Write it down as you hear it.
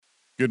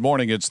Good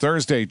morning. It's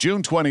Thursday,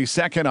 June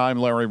 22nd. I'm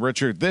Larry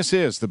Richard. This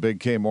is the Big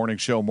K Morning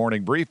Show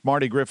Morning Brief.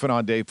 Marty Griffin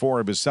on day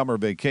 4 of his summer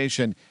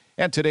vacation.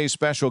 And today's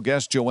special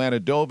guest, Joanna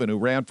Doven, who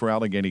ran for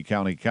Allegheny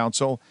County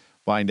Council.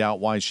 Find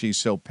out why she's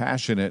so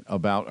passionate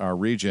about our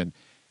region.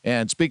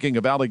 And speaking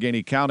of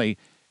Allegheny County,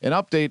 an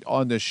update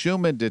on the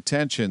Shuman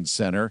Detention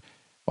Center.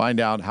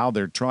 Find out how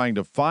they're trying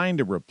to find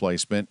a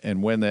replacement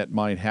and when that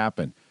might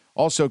happen.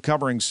 Also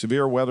covering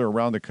severe weather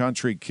around the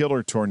country,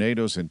 killer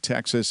tornadoes in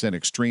Texas and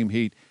extreme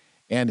heat,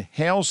 and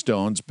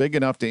hailstones big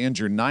enough to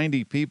injure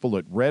 90 people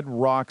at Red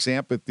Rocks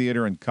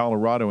Amphitheater in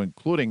Colorado,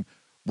 including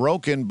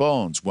broken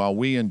bones, while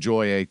we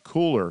enjoy a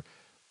cooler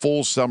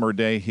full summer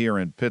day here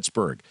in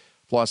Pittsburgh.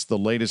 Plus, the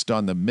latest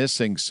on the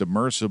missing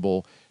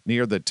submersible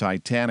near the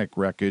Titanic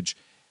wreckage.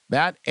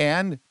 That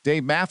and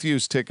Dave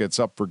Matthews tickets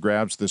up for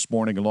grabs this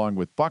morning, along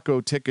with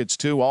Bucko tickets,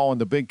 too, all on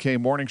the Big K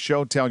Morning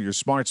Show. Tell your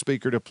smart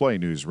speaker to play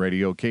News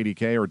Radio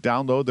KDKA or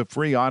download the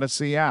free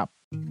Odyssey app.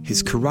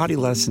 His karate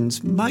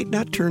lessons might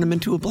not turn him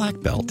into a black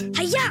belt.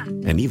 Hi-ya!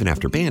 And even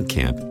after band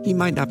camp, he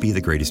might not be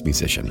the greatest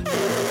musician.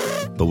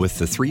 But with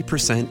the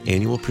 3%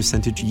 annual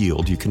percentage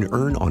yield you can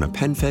earn on a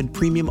PenFed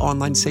premium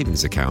online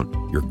savings account,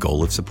 your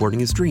goal of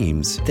supporting his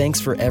dreams... Thanks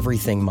for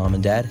everything, Mom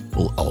and Dad.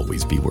 ...will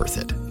always be worth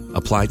it.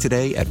 Apply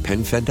today at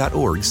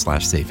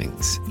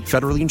PenFed.org/savings.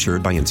 Federally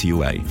insured by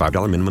NCUA.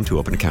 $5 minimum to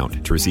open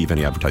account. To receive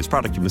any advertised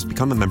product, you must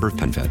become a member of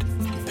PenFed.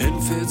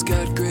 PenFed's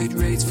got great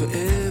rates for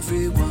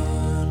everyone.